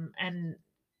 And,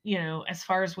 as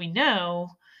far as we know,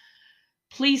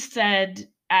 police said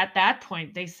at that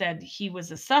point, they said he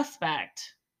was a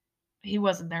suspect. He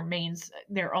wasn't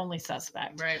their only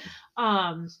suspect. Right.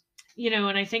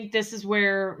 And I think this is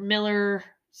where Miller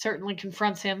certainly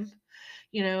confronts him,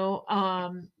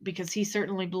 because he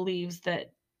certainly believes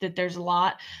that there's a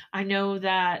lot. I know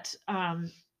that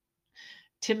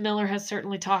Tim Miller has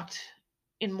certainly talked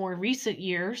in more recent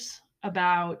years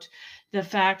about the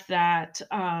fact that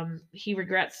he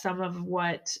regrets some of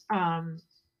what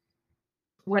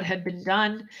had been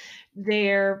done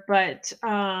there, but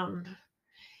I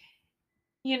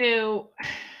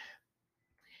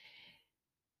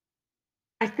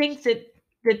think that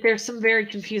there's some very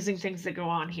confusing things that go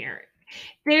on here.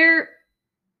 There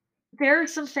are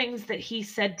some things that he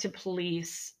said to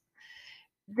police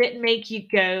that make you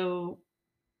go,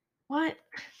 what?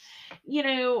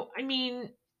 I mean,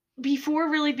 before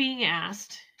really being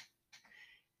asked,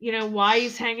 why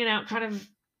he's hanging out kind of,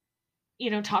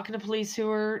 talking to police who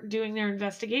are doing their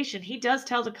investigation. He does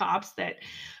tell the cops that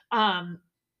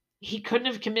he couldn't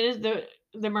have committed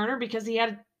the murder because he had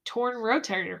a torn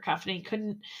rotator cuff and he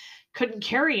couldn't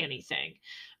carry anything.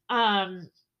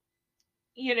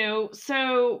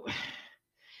 So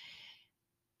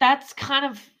that's kind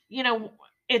of,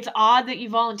 it's odd that you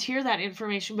volunteer that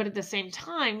information, but at the same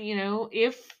time,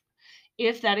 if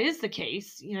that is the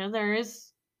case, there is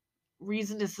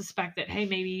reason to suspect that, hey,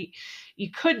 maybe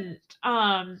you couldn't.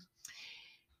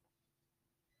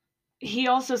 He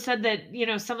also said that,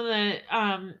 some of the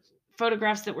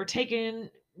photographs that were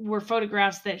taken were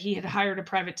photographs that he had hired a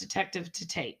private detective to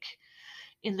take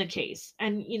in the case.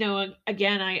 And,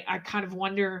 again, I kind of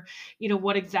wonder,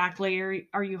 what exactly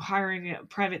are you hiring a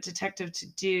private detective to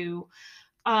do?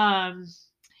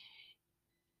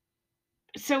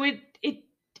 So it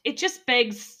just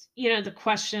begs, the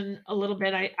question a little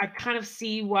bit. I kind of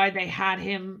see why they had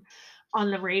him on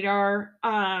the radar.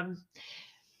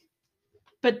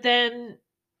 But then,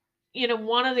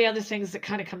 one of the other things that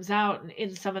kind of comes out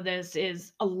in some of this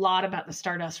is a lot about the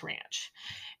Stardust Ranch.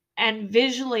 And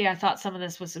visually, I thought some of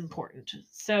this was important.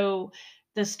 So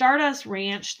the Stardust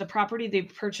Ranch, the property they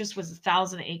purchased was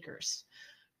 1,000 acres.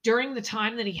 During the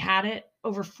time that he had it,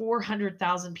 over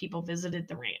 400,000 people visited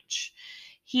the ranch.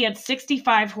 He had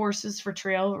 65 horses for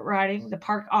trail riding. The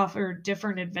park offered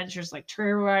different adventures like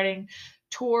trail riding,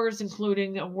 tours,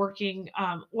 including a working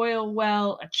oil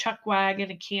well, a chuck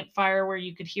wagon, a campfire where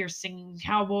you could hear singing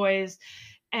cowboys,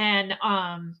 and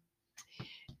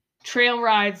trail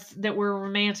rides that were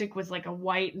romantic with like a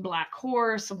white and black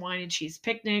horse, a wine and cheese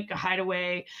picnic, a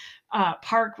hideaway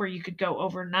park where you could go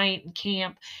overnight and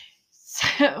camp.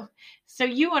 So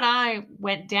you and I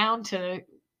went down to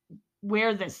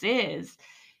where this is,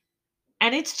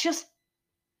 and it's just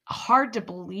hard to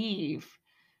believe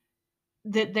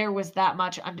that there was that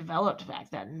much undeveloped back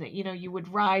then, that, you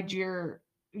would ride your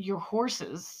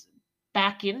horses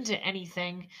back into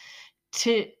anything.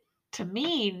 To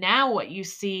me, now what you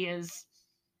see is,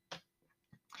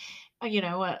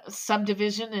 a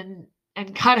subdivision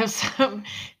and kind of some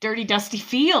dirty, dusty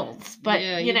fields. But,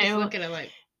 yeah, you just look at it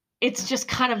like, it's just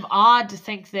kind of odd to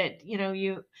think that,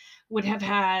 you would have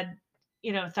had,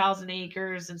 1,000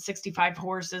 acres and 65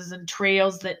 horses and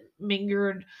trails that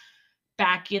mingered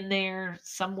back in there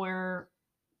somewhere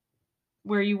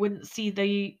where you wouldn't see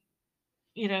the,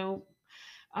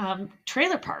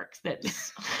 trailer park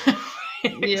that's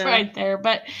right there.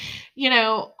 But,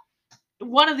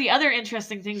 one of the other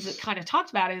interesting things that kind of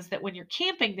talked about is that when you're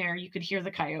camping there, you could hear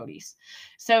the coyotes.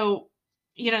 So,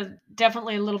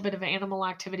 definitely a little bit of animal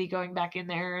activity going back in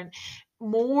there, and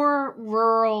more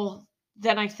rural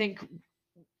than I think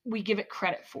we give it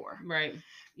credit for. Right.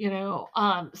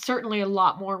 Certainly a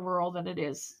lot more rural than it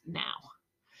is now.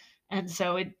 And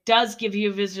so it does give you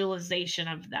a visualization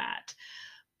of that.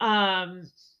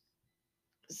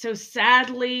 So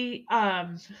sadly,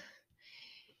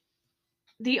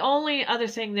 the only other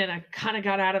thing that I kind of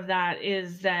got out of that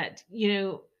is that,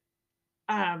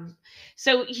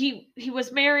 so he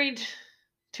was married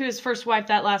to his first wife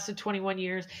that lasted 21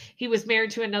 years. He was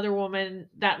married to another woman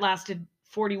that lasted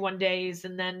 41 days.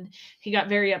 And then he got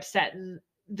very upset and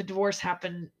the divorce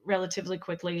happened relatively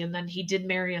quickly. And then he did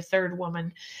marry a third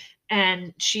woman.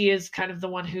 And she is kind of the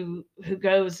one who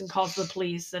goes and calls the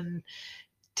police and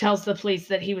tells the police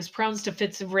that he was prone to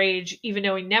fits of rage, even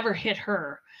though he never hit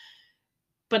her.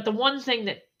 But the one thing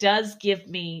that does give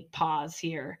me pause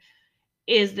here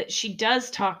is that she does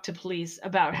talk to police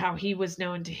about how he was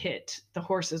known to hit the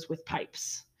horses with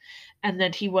pipes, and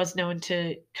that he was known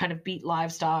to kind of beat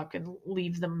livestock and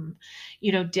leave them,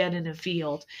 dead in a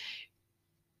field.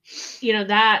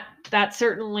 That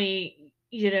certainly,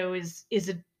 is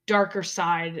a darker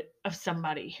side of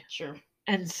somebody. Sure.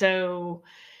 And so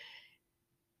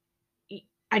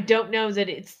I don't know that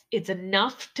it's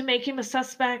enough to make him a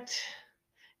suspect.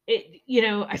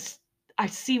 I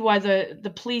see why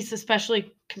the police,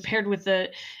 especially compared with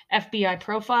the FBI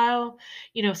profile,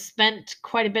 spent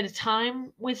quite a bit of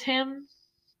time with him.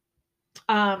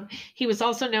 He was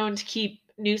also known to keep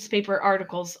newspaper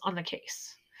articles on the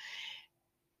case.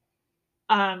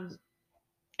 And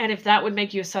if that would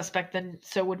make you a suspect, then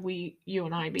so would you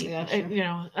and I be, Yeah,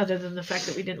 sure. Other than the fact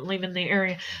that we didn't live in the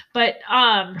area. But,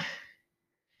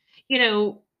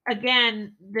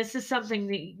 again, this is something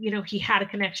that, he had a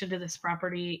connection to this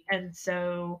property. And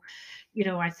so,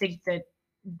 I think that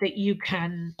you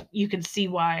can see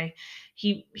why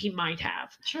he might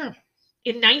have. Sure.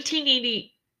 In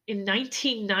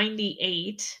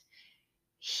 1998,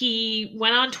 he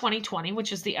went on 2020,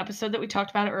 which is the episode that we talked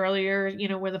about earlier,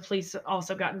 where the police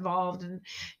also got involved and,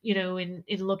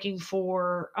 in looking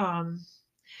for,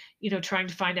 trying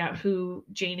to find out who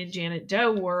Jane and Janet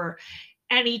Doe were.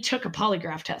 And he took a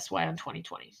polygraph test while on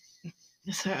 2020.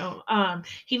 So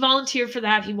he volunteered for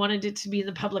that. He wanted it to be in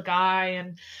the public eye.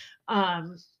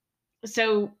 And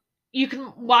so you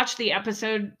can watch the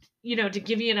episode, to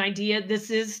give you an idea.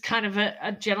 This is kind of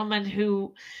a gentleman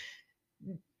who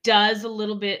does a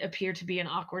little bit appear to be an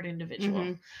awkward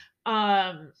individual.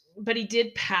 Mm-hmm. But he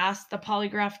did pass the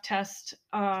polygraph test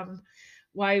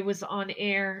while he was on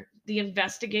air. The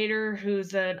investigator,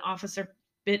 who's an Officer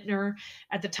Bittner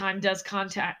at the time, does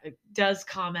comment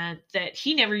that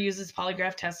he never uses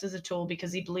polygraph test as a tool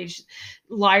because he believes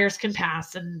liars can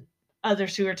pass and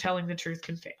others who are telling the truth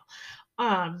can fail.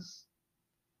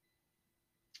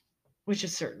 Which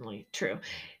is certainly true.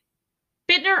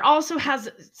 Bittner also has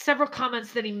several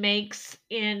comments that he makes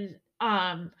in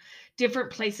different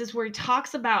places where he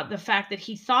talks about the fact that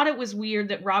he thought it was weird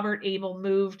that Robert Abel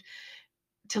moved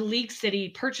to League City,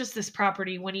 purchased this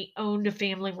property when he owned a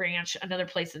family ranch, another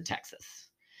place in Texas.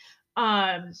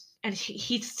 And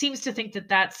he seems to think that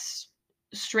that's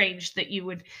strange that you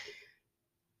would.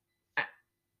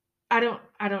 I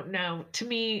don't know. To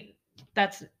me,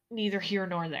 that's neither here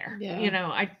nor there.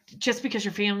 Yeah. Just because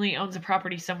your family owns a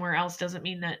property somewhere else doesn't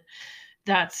mean that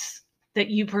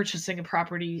you purchasing a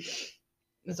property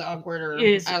is awkward or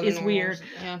is weird.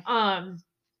 Yeah.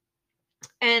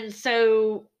 And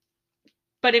so,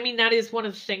 but I mean, that is one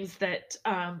of the things that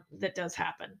that does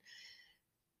happen.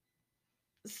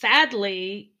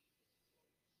 Sadly,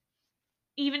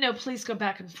 even though police go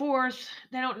back and forth,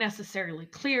 they don't necessarily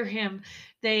clear him.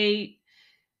 They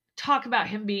talk about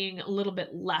him being a little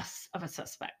bit less of a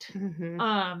suspect.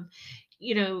 Mm-hmm.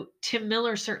 Tim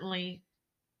Miller certainly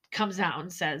comes out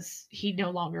and says he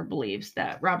no longer believes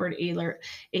that Robert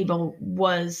Abel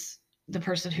was the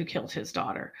person who killed his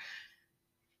daughter.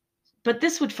 But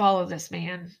this would follow this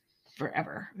man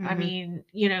forever. Mm-hmm. I mean,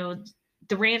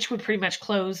 the ranch would pretty much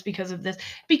close because of this.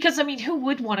 Because, I mean, who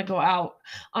would want to go out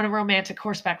on a romantic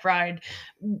horseback ride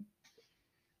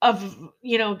of,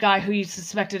 a guy who you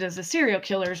suspected as a serial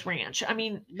killer's ranch? I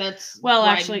mean, that's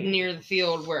actually near the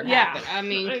field where it happened. I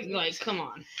mean, come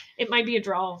on. It might be a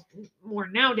draw more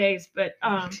nowadays, but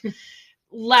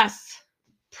less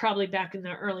probably back in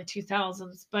the early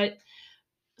 2000s. But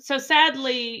so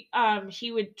sadly,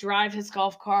 he would drive his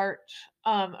golf cart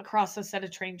across a set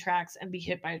of train tracks and be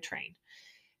hit by a train.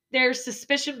 There's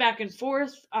suspicion back and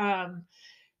forth.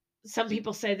 Some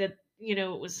people say that,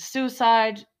 it was a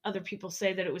suicide. Other people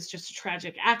say that it was just a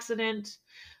tragic accident.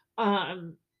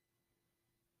 One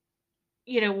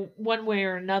way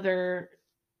or another,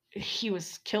 he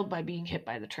was killed by being hit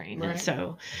by the train. Right. And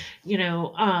so,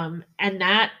 and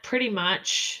that pretty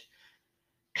much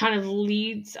kind of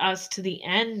leads us to the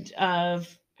end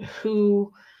of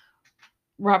who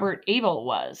Robert Abel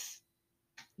was.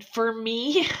 For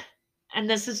me, and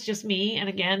this is just me, and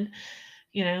again,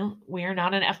 we are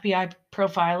not an FBI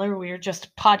profiler. We are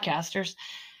just podcasters.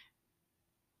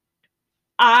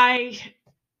 I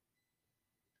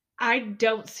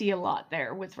don't see a lot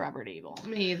there with Robert Abel.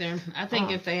 Me either. I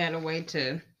think if they had a way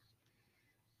to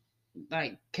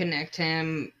connect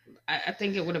him, I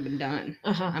think it would have been done.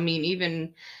 Uh-huh. I mean,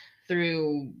 even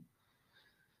through,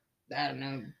 I don't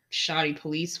know, shoddy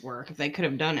police work, if they could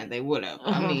have done it, they would have.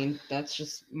 Uh-huh. I mean, that's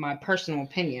just my personal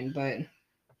opinion, but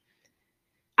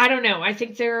I don't know. I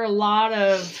think there are a lot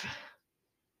of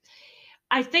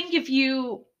I think if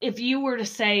you were to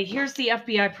say, here's the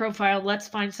FBI profile, let's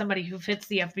find somebody who fits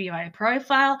the FBI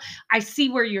profile, I see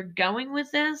where you're going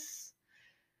with this.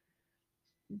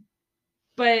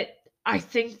 But I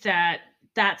think that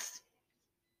that's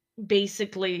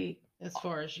basically as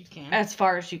far as you can.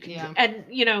 Yeah. And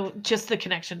just the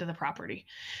connection to the property,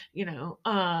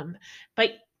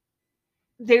 but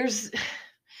there's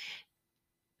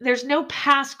no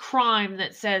past crime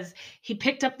that says he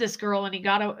picked up this girl and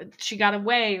she got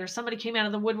away, or somebody came out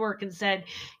of the woodwork and said,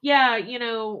 yeah,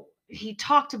 he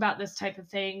talked about this type of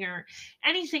thing or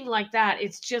anything like that.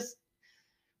 It's just,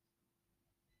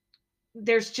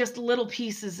 there's just little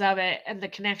pieces of it and the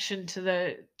connection to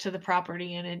the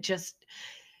property, and it just,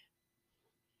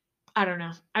 I don't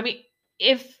know. I mean,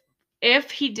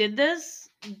 if he did this,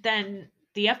 then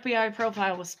the FBI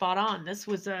profile was spot on. This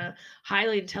was a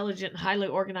highly intelligent, highly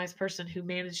organized person who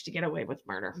managed to get away with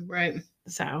murder. Right.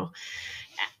 So,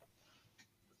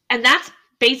 and that's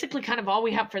basically kind of all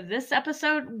we have for this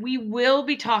episode. We will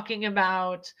be talking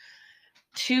about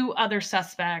 2 other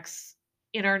suspects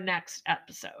in our next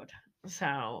episode.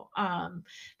 So, kind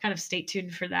of stay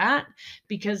tuned for that,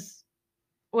 because,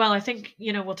 well, I think,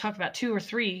 we'll talk about 2 or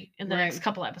 3 in the next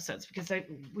couple episodes, because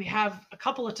we have a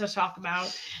couple to talk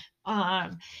about.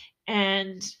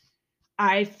 And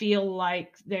I feel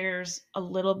like there's a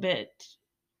little bit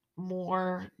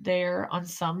more there on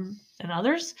some than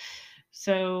others.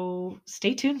 So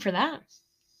stay tuned for that.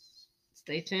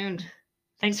 Stay tuned.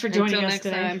 Thanks for joining us next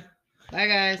today. time. Bye,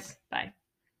 guys. Bye.